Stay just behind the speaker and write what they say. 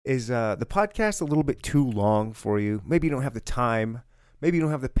Is the podcast a little bit too long for you? Maybe you don't have the time. Maybe you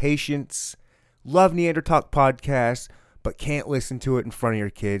don't have the patience. Love Neanderthal podcast, but can't listen to it in front of your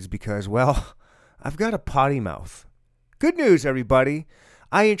kids because, well, I've got a potty mouth. Good news, everybody.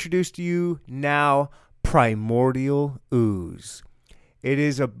 I introduce to you now Primordial Ooze. It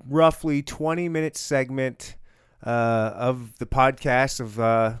is a roughly 20-minute segment of the podcast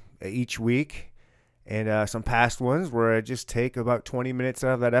of each week. And some past ones where I just take about 20 minutes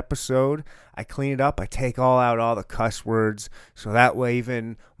out of that episode. I clean it up. I take all the cuss words. So that way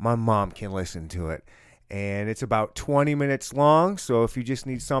even my mom can listen to it. And it's about 20 minutes long. So if you just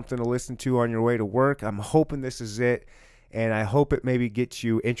need something to listen to on your way to work, I'm hoping this is it. And I hope it maybe gets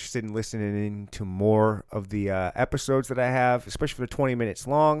you interested in listening to more of the episodes that I have, especially for the 20 minutes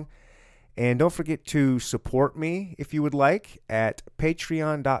long. And don't forget to support me if you would like at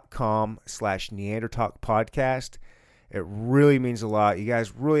patreon.com/Neanderthal podcast. It really means a lot. You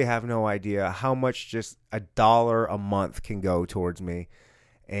guys really have no idea how much just $1 a month can go towards me.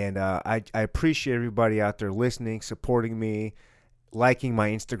 And I appreciate everybody out there listening, supporting me, liking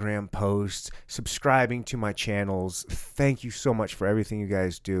my Instagram posts, subscribing to my channels. Thank you so much for everything you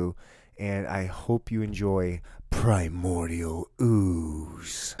guys do. And I hope you enjoy Primordial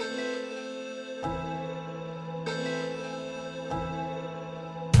Ooze.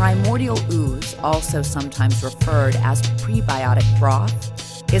 Primordial ooze, also sometimes referred as prebiotic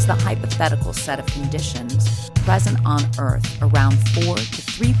broth, is the hypothetical set of conditions present on Earth around 4 to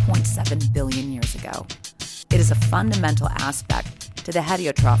 3.7 billion years ago. It is a fundamental aspect to the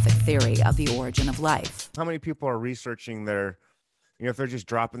heterotrophic theory of the origin of life. How many people are researching if they're just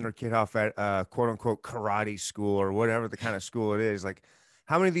dropping their kid off at quote unquote karate school or whatever the kind of school it is? Like,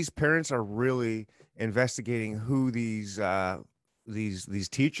 how many of these parents are really investigating who these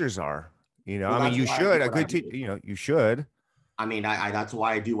teachers are? Well, I mean, that's you why I do should. A what I good do. teacher, you should. I mean, I that's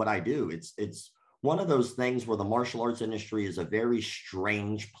why I do what I do. It's one of those things where the martial arts industry is a very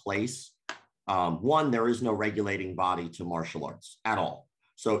strange place. One, there is no regulating body to martial arts at all.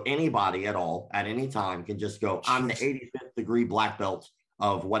 So anybody at all, at any time, can just go, I'm the 85th degree black belt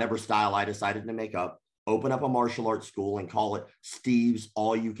of whatever style I decided to make up, open up a martial arts school and call it Steve's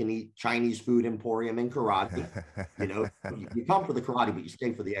All You Can Eat Chinese Food Emporium in Karate. You come for the karate, but you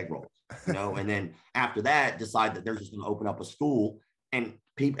stay for the egg rolls, and then after that, decide that they're just going to open up a school, and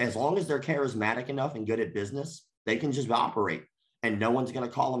people, as long as they're charismatic enough and good at business, they can just operate. And no one's going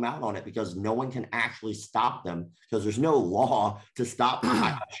to call them out on it because no one can actually stop them because there's no law to stop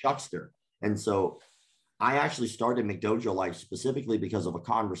a chuckster. And so I actually started McDojo Life specifically because of a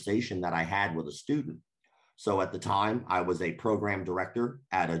conversation that I had with a student. So at the time, I was a program director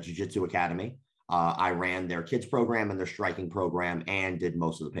at a jiu-jitsu academy. I ran their kids program and their striking program and did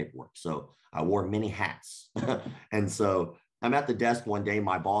most of the paperwork. So I wore many hats. And so I'm at the desk one day.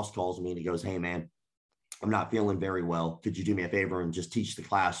 My boss calls me and he goes, hey, man, I'm not feeling very well. Could you do me a favor and just teach the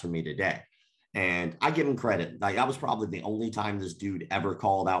class for me today? And I give him credit. Like, that was probably the only time this dude ever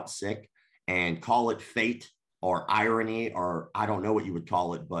called out sick, and call it fate or irony, or I don't know what you would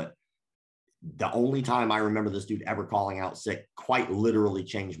call it, but the only time I remember this dude ever calling out sick quite literally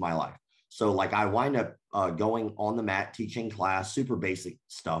changed my life. So like I wind up going on the mat, teaching class, super basic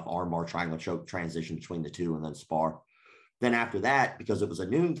stuff, armbar, triangle choke, transition between the two, and then spar. Then after that, because it was a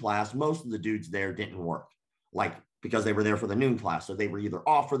noon class, most of the dudes there didn't work, like because they were there for the noon class. So they were either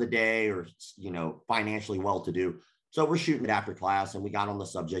off for the day or, financially well-to-do. So we're shooting it after class, and we got on the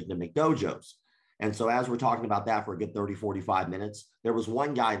subject of McDojos. And so as we're talking about that for a good 30, 45 minutes, there was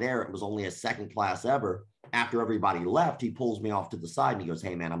one guy there. It was only his second class ever. After everybody left, he pulls me off to the side and he goes,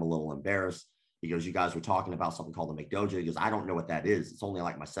 hey, man, I'm a little embarrassed. He goes, you guys were talking about something called the McDojo. He goes, I don't know what that is. It's only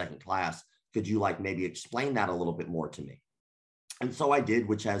like my second class. Could you maybe explain that a little bit more to me? And so I did,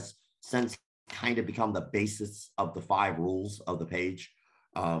 which has since kind of become the basis of the 5 rules of the page.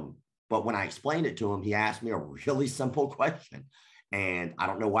 But when I explained it to him, he asked me a really simple question. And I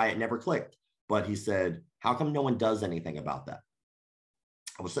don't know why it never clicked. But he said, how come no one does anything about that?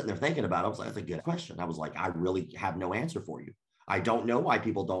 I was sitting there thinking about it. I was like, that's a good question. I was like, I really have no answer for you. I don't know why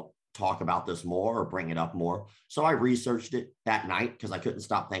people don't talk about this more or bring it up more. So I researched it that night because I couldn't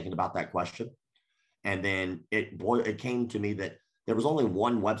stop thinking about that question. And then it came to me that there was only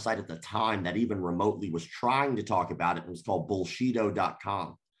one website at the time that even remotely was trying to talk about it. It was called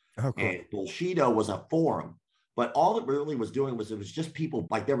bullshido.com. Oh, cool. And Bullshido was a forum. But all it really was doing was, it was just people,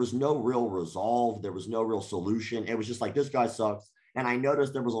 like, there was no real resolve. There was no real solution. It was just like, this guy sucks. And I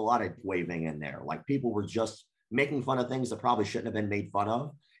noticed there was a lot of waving in there. Like, people were just making fun of things that probably shouldn't have been made fun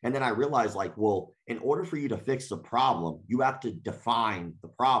of. And then I realized, like, well, in order for you to fix the problem, you have to define the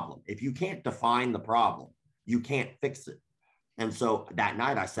problem. If you can't define the problem, you can't fix it. And so that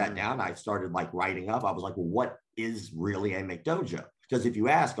night I sat down, I started like writing up. I was like, well, what is really a McDojo? Because if you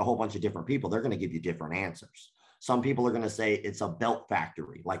ask a whole bunch of different people, they're going to give you different answers. Some people are going to say it's a belt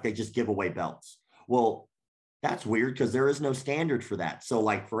factory, like they just give away belts. Well, that's weird because there is no standard for that. So,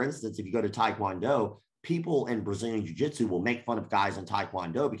 like, for instance, if you go to Taekwondo, people in Brazilian Jiu-Jitsu will make fun of guys in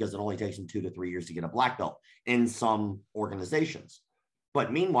Taekwondo because it only takes them 2 to 3 years to get a black belt in some organizations.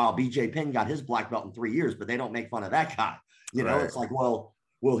 But meanwhile, BJ Penn got his black belt in 3 years, but they don't make fun of that guy. You know, It's like, well,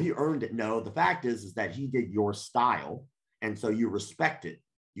 he earned it. No, the fact is that he did your style. And so you respect it.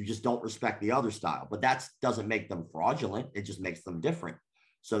 You just don't respect the other style. But that doesn't make them fraudulent. It just makes them different.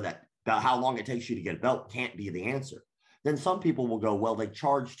 So that about how long it takes you to get a belt can't be the answer. Then some people will go, well, they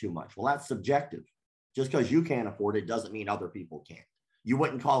charge too much. Well, that's subjective. Just because you can't afford it doesn't mean other people can't. You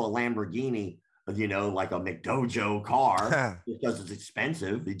wouldn't call a Lamborghini, you know, like a McDojo car because it's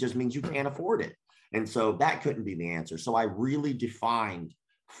expensive. It just means you can't afford it. And so that couldn't be the answer. So I really defined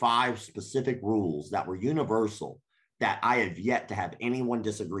 5 specific rules that were universal that I have yet to have anyone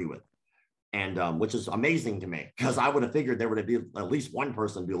disagree with. And which is amazing to me because I would have figured there would have been at least one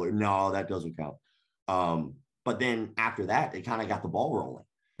person be like, no, that doesn't count. But then after that, it kind of got the ball rolling.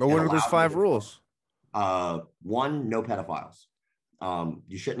 But what are those 5 rules? 1, no pedophiles.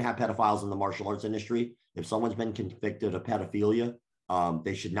 You shouldn't have pedophiles in the martial arts industry. If someone's been convicted of pedophilia,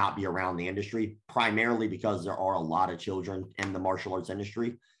 they should not be around the industry, primarily because there are a lot of children in the martial arts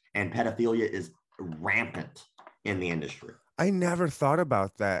industry, and pedophilia is rampant in the industry. I never thought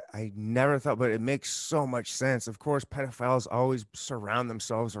about that. But it makes so much sense. Of course, pedophiles always surround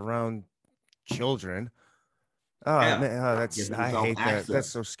themselves around children. Oh, yeah. Man, I hate that. That's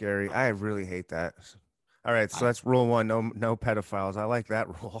so scary. I really hate that. All right, so that's rule 1, no pedophiles. I like that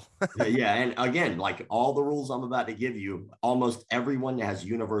rule. Yeah, and again, like all the rules I'm about to give you, almost everyone has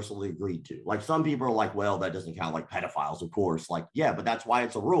universally agreed to. Like some people are like, well, that doesn't count, like pedophiles, of course. Like, yeah, but that's why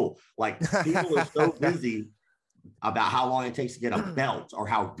it's a rule. Like people are so busy about how long it takes to get a belt or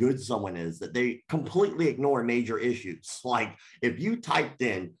how good someone is that they completely ignore major issues. Like if you typed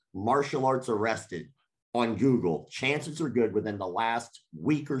in martial arts arrested on Google, chances are good within the last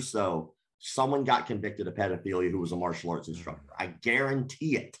week or so, someone got convicted of pedophilia who was a martial arts instructor. I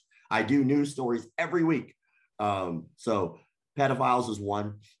guarantee it. I do news stories every week. So pedophiles is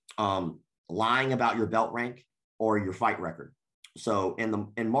 1. Lying about your belt rank or your fight record. So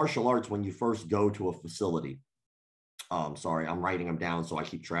in martial arts, when you first go to a facility, sorry, I'm writing them down so I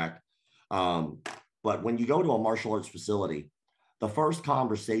keep track. But when you go to a martial arts facility, the first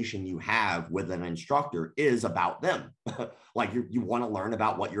conversation you have with an instructor is about them. Like you want to learn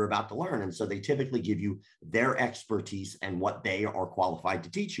about what you're about to learn. And so they typically give you their expertise and what they are qualified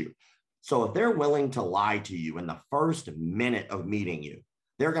to teach you. So if they're willing to lie to you in the first minute of meeting you,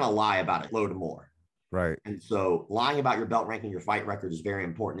 they're going to lie about it, load more. Right. And so lying about your belt rank and your fight record is very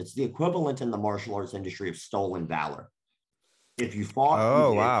important. It's the equivalent in the martial arts industry of stolen valor. If you fought,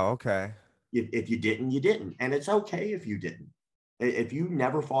 oh, wow, okay. If you didn't, you didn't. And it's okay if you didn't. If you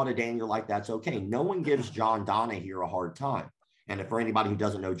never fought a day in your life, that's okay. No one gives John Donahue a hard time. And for anybody who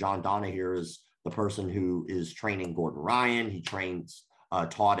doesn't know, John Donahue is the person who is training Gordon Ryan. He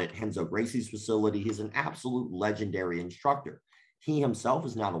taught at Renzo Gracie's facility. He's an absolute legendary instructor. He himself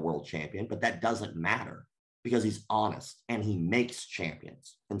is now the world champion, but that doesn't matter because he's honest and he makes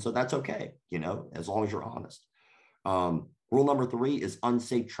champions. And so that's okay, you know, as long as you're honest. Rule number 3 is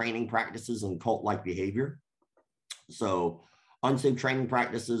unsafe training practices and cult-like behavior. So unsafe training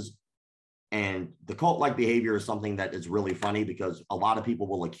practices and the cult-like behavior is something that is really funny because a lot of people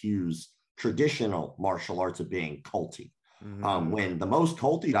will accuse traditional martial arts of being culty. When the most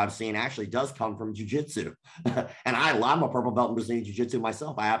culty I've seen actually does come from jiu-jitsu. And I'm a purple belt in Brazilian jiu-jitsu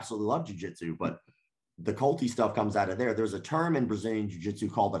myself. I absolutely love jiu-jitsu, but the culty stuff comes out of there. There's a term in Brazilian jiu-jitsu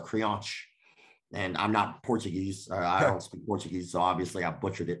called a crianche. And I'm not Portuguese. I don't speak Portuguese, so obviously I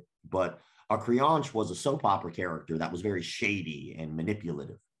butchered it. But a crianche was a soap opera character that was very shady and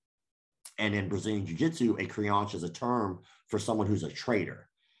manipulative. And in Brazilian jiu-jitsu, a crianche is a term for someone who's a traitor,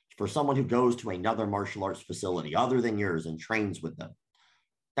 for someone who goes to another martial arts facility other than yours and trains with them.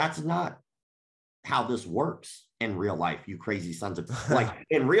 That's not how this works in real life, you crazy sons of... Like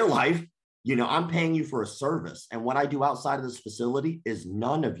in real life, you know, I'm paying you for a service, and what I do outside of this facility is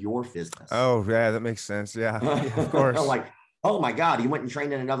none of your business. Oh, yeah, that makes sense. Yeah, of course. Like, oh my God, he went and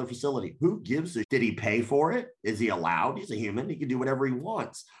trained in another facility. Who gives a... Did he pay for it? Is he allowed? He's a human. He can do whatever he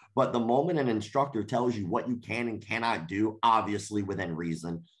wants. But the moment an instructor tells you what you can and cannot do, obviously within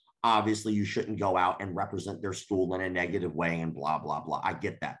reason, obviously you shouldn't go out and represent their school in a negative way and blah, blah, blah. I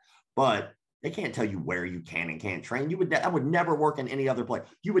get that. But They can't tell you where you can and can't train. That would never work in any other place.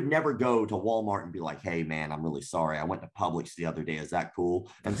 You would never go to Walmart and be like, "Hey man, I'm really sorry. I went to Publix the other day. Is that cool?"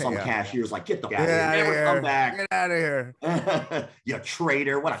 And some cashier's like, "Get the Get out of never here. come back. Get out of here. You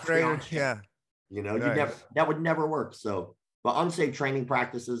traitor. What a Traitor. creature." Yeah. You know, Nice. that would never work. So, but unsafe training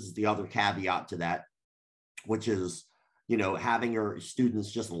practices is the other caveat to that, which is, you know, having your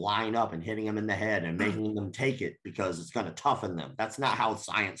students just line up and hitting them in the head and making them take it because it's going to toughen them. That's not how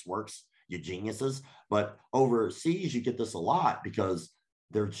science works, you geniuses. But overseas, you get this a lot because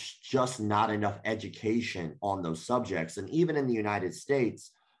there's just not enough education on those subjects. And even in the United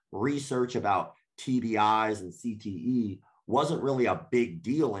States, research about TBIs and CTE wasn't really a big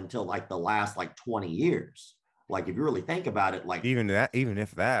deal until like the last like 20 years. Like if you really think about it, like even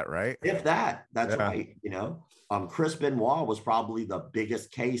if that, right? If that, that's right. You know, Chris Benoit was probably the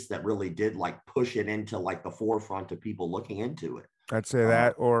biggest case that really did like push it into like the forefront of people looking into it. I'd say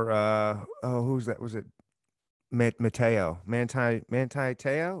that, or who's that? Was it Manti Teo,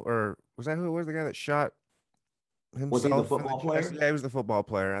 or was that who it was, the guy that shot himself? Was he the football player? Yeah, he was the football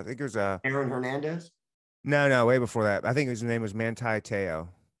player. I think it was Aaron Hernandez. No, way before that. I think his name was Manti Teo.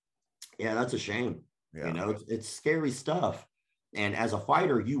 Yeah, that's a shame. Yeah. You know, it's scary stuff. And as a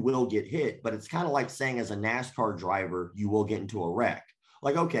fighter, you will get hit, but it's kind of like saying as a NASCAR driver, you will get into a wreck.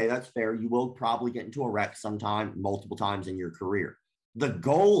 Like, okay, that's fair. You will probably get into a wreck sometime, multiple times in your career. The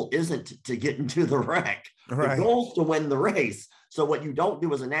goal isn't to get into the wreck. Right. The goal is to win the race. So what you don't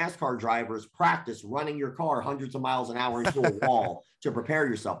do as a NASCAR driver is practice running your car hundreds of miles an hour into a wall to prepare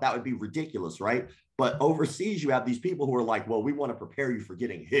yourself. That would be ridiculous, right? But overseas, you have these people who are like, well, we want to prepare you for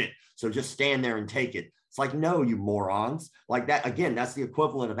getting hit. So just stand there and take it. It's like, no, you morons. Like that, again, that's the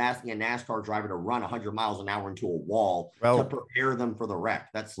equivalent of asking a NASCAR driver to run 100 miles an hour into a wall to prepare them for the wreck.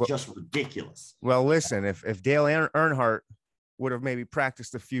 That's just ridiculous. Well, listen, if Dale Earnhardt would have maybe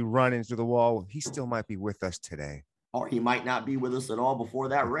practiced a few run-ins to the wall, he still might be with us today. Or he might not be with us at all before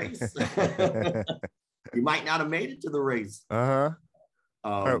that race. He might not have made it to the race.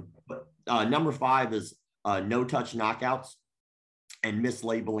 Number 5 is no-touch knockouts and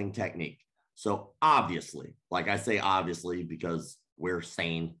mislabeling technique. So obviously, like I say obviously because we're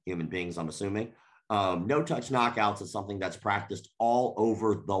sane human beings, I'm assuming, no-touch knockouts is something that's practiced all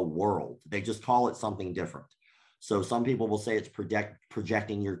over the world. They just call it something different. So some people will say it's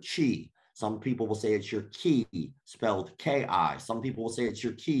projecting your chi. Some people will say it's your ki, spelled Ki. Some people will say it's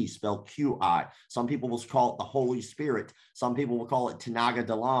your ki, spelled Qi. Some people will call it the Holy Spirit. Some people will call it Tanaga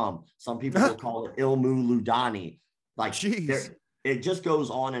Dalam. Some people will call it Ilmu Ludani. Like, it just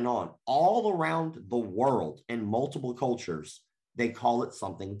goes on and on. All around the world in multiple cultures, they call it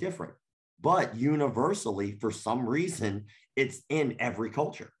something different. But universally, for some reason, it's in every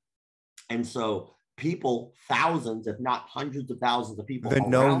culture. And so people, thousands, if not hundreds of thousands of people. The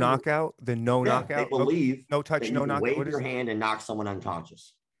no knockout. They believe no touch, no knockout. Wave your hand and knock someone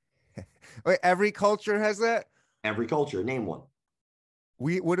unconscious. Wait, every culture has that? Every culture. Name one.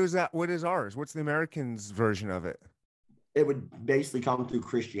 What is that? What is ours? What's the Americans' version of it? It would basically come through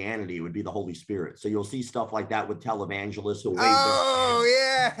Christianity. It would be the Holy Spirit. So you'll see stuff like that with televangelists who wave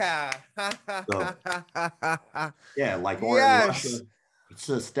yeah. Yeah, like or in Russia.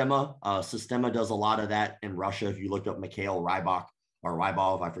 Sistema. Sistema does a lot of that in Russia. If you look up Mikhail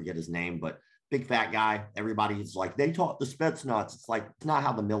Rybov, I forget his name, but big fat guy. Everybody's like, they taught the Spetsnaz. It's like, it's not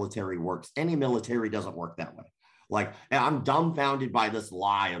how the military works. Any military doesn't work that way. Like, and I'm dumbfounded by this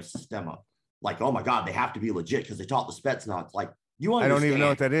lie of Sistema. Like, oh my God, they have to be legit because they taught the Spetsnaz. Like, you understand. I don't even know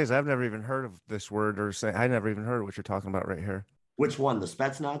what that is. I've never even heard of this word I never even heard of what you're talking about right here. Which one? The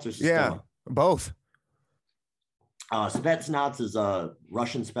Spetsnaz or Sistema? Yeah, both. Spetsnaz is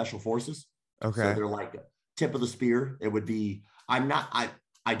Russian special forces. Okay. So they're like tip of the spear. It would be, I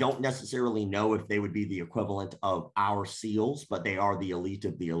don't necessarily know if they would be the equivalent of our SEALs, but they are the elite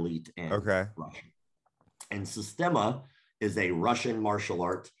of the elite in Russia. And Sistema is a Russian martial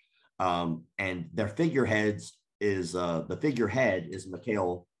art. And their figurehead is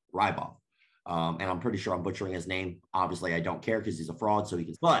Mikhail Rybov. And I'm pretty sure I'm butchering his name. Obviously, I don't care because he's a fraud, so he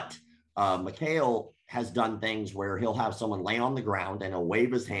can. But Mikhail has done things where he'll have someone lay on the ground and he'll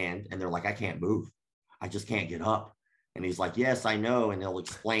wave his hand and they're like, I can't move. I just can't get up. And he's like, yes, I know. And he'll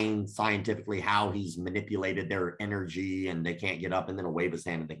explain scientifically how he's manipulated their energy and they can't get up, and then he'll wave his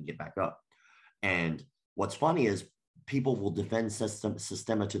hand and they can get back up. And what's funny is people will defend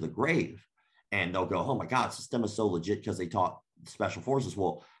Sistema to the grave and they'll go, oh my God, Sistema is so legit because they taught special forces.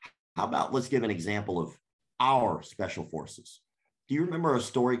 Well, how about let's give an example of our special forces. Do you remember a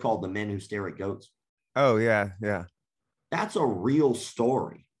story called The Men Who Stare at Goats? Oh, yeah. Yeah. That's a real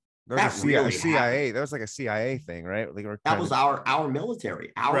story. There was That a really happened. CIA. That was like a CIA thing, right? They were That trying was to. our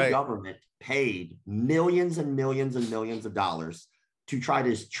military. Our Right. government paid millions and millions and millions of dollars to try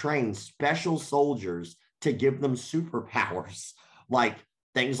to train special soldiers to give them superpowers, like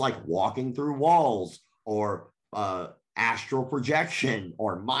things like walking through walls or astral projection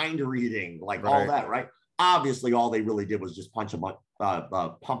or mind reading, like all Right. that, right? Obviously, all they really did was just pump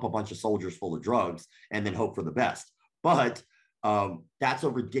a bunch of soldiers full of drugs and then hope for the best. But that's a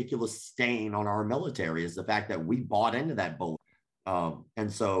ridiculous stain on our military, is the fact that we bought into that bull.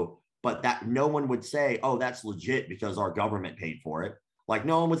 And so, but that no one would say, oh, that's legit because our government paid for it. Like,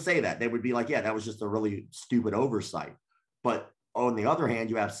 no one would say that. They would be like, yeah, that was just a really stupid oversight. But on the other hand,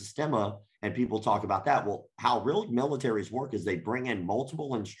 you have Sistema, and people talk about that. Well, how real militaries work is they bring in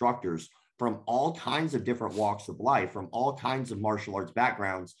multiple instructors from all kinds of different walks of life, from all kinds of martial arts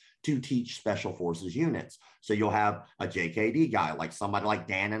backgrounds to teach special forces units. So you'll have a JKD guy, like somebody like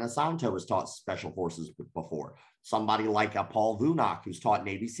Dan Inosanto has taught special forces before. Somebody like a Paul Vunak, who's taught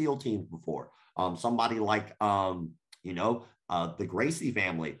Navy SEAL teams before. Somebody like, the Gracie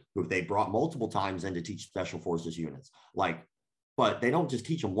family, who they brought multiple times in to teach special forces units. Like, but they don't just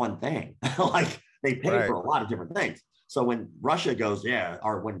teach them one thing. Like, they pay for Right. a lot of different things. So when Russia goes, yeah,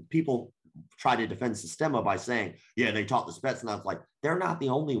 or when people try to defend Sistema by saying, yeah, they taught the Spetsnaz, like, they're not the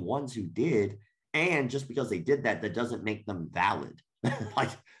only ones who did. And just because they did that, that doesn't make them valid. Like,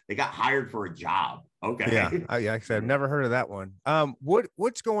 they got hired for a job. Yeah, Okay. like I said, I've never heard of that one.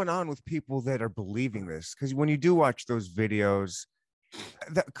 What's going on with people that are believing this? Because when you do watch those videos,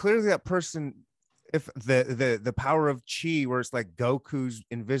 that clearly that person, if the power of chi, where it's like Goku's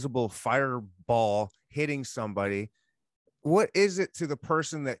invisible fireball hitting somebody, what is it to the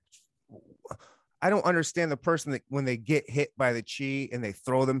person that I don't understand the person that when they get hit by the chi and they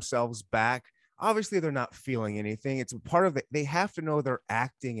throw themselves back, obviously they're not feeling anything. It's a part of it. They have to know they're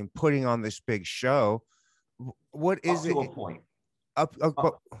acting and putting on this big show. What Up is to it? a point. But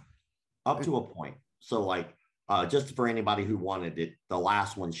Up, up to a point. So, like, just for anybody who wanted it, the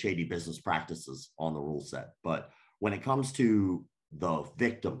last one, shady business practices on the rule set. But when it comes to the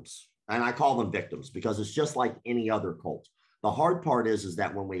victims, and I call them victims because it's just like any other cult. The hard part is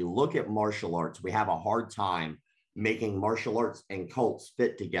that when we look at martial arts, we have a hard time making martial arts and cults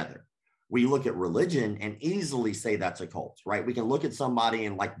fit together. We look at religion and easily say that's a cult, right? We can look at somebody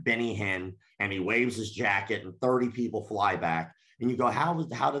in like Benny Hinn and he waves his jacket and 30 people fly back. And you go, how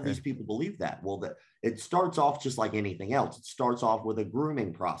do these people believe that? Well, it starts off just like anything else. It starts off with a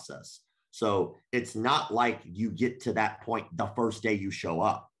grooming process. So it's not like you get to that point the first day you show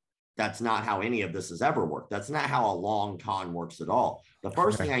up. That's not how any of this has ever worked. That's not how a long con works at all. The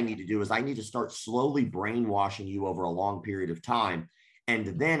first thing I need to do is I need to start slowly brainwashing you over a long period of time. And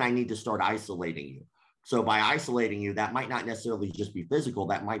then I need to start isolating you. So by isolating you, that might not necessarily just be physical,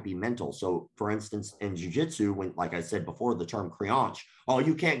 that might be mental. So for instance, in jiu-jitsu, when, like I said before, the term crianche, oh,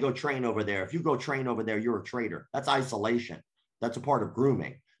 you can't go train over there. If you go train over there, you're a traitor. That's isolation. That's a part of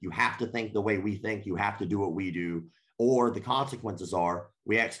grooming. You have to think the way we think. You have to do what we do, or the consequences are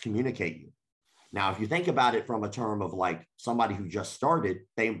we excommunicate you. Now, if you think about it from a term of like somebody who just started,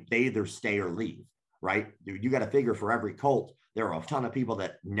 they either stay or leave, right? You got to figure for every cult, there are a ton of people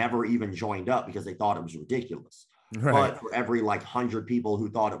that never even joined up because they thought it was ridiculous. right. But for every like 100 people who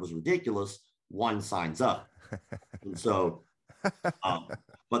thought it was ridiculous, one signs up. And so, um,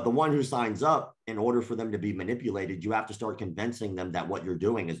 but the one who signs up, in order for them to be manipulated, you have to start convincing them that what you're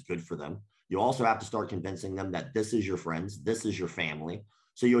doing is good for them. You also have to start convincing them that this is your friends, this is your family.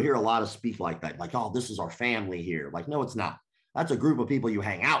 So you'll hear a lot of speak like that, like, oh, this is our family here. Like, no, it's not. That's a group of people you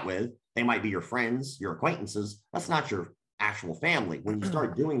hang out with. They might be your friends, your acquaintances. That's not your actual family. When you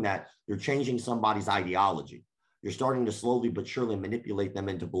start doing that, you're changing somebody's ideology. You're starting to slowly but surely manipulate them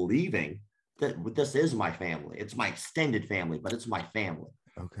into believing that this is my family. It's my extended family, but it's my family.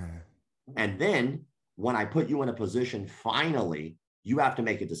 Okay. And then when I put you in a position, finally, you have to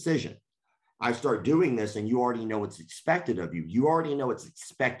make a decision. I start doing this and you already know what's expected of you. You already know it's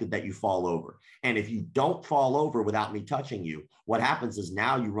expected that you fall over. And if you don't fall over without me touching you, what happens is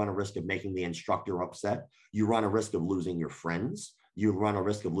now you run a risk of making the instructor upset. You run a risk of losing your friends. You run a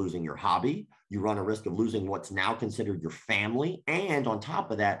risk of losing your hobby. You run a risk of losing what's now considered your family. And on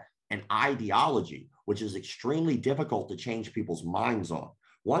top of that, an ideology, which is extremely difficult to change people's minds on.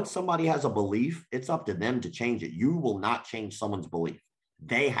 Once somebody has a belief, it's up to them to change it. You will not change someone's belief.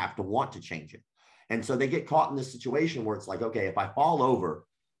 They have to want to change it. And so they get caught in this situation where it's like, okay, if I fall over,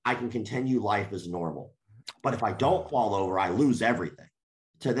 I can continue life as normal. But if I don't fall over, I lose everything.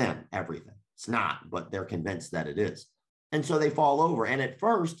 To them, everything. It's not, but they're convinced that it is. And so they fall over. And at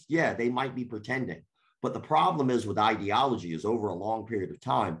first, yeah, they might be pretending. But the problem is with ideology is over a long period of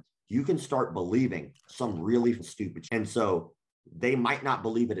time, you can start believing some really stupid. And so they might not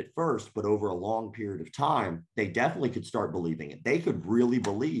believe it at first, but over a long period of time, they definitely could start believing it. They could really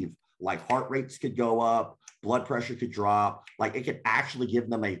believe like heart rates could go up, blood pressure could drop, like it could actually give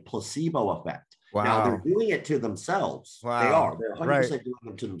them a placebo effect. Wow. Now they're doing it to themselves. Wow. They are. They're 100% Right.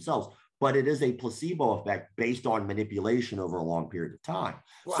 doing it to themselves, but it is a placebo effect based on manipulation over a long period of time.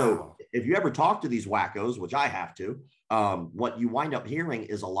 Wow. So if you ever talk to these wackos, which I have to, what you wind up hearing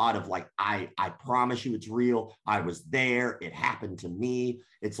is a lot of like, I promise you it's real. I was there. It happened to me.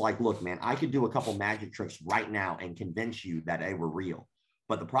 It's like, look, man, I could do a couple magic tricks right now and convince you that they were real.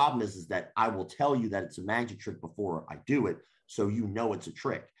 But the problem is that I will tell you that it's a magic trick before I do it. So you know it's a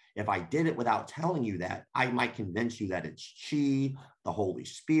trick. If I did it without telling you that, I might convince you that it's chi, the Holy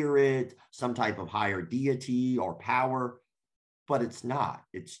Spirit, some type of higher deity or power, but it's not.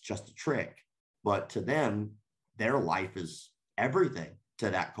 It's just a trick. But to them, their life is everything to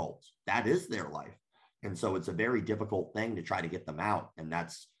that cult. That is their life. And so it's a very difficult thing to try to get them out. And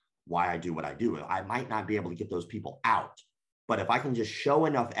that's why I do what I do. I might not be able to get those people out, but if I can just show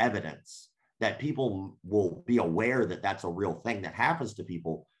enough evidence that people will be aware that that's a real thing that happens to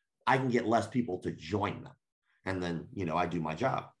people, I can get less people to join them. And then, I do my job.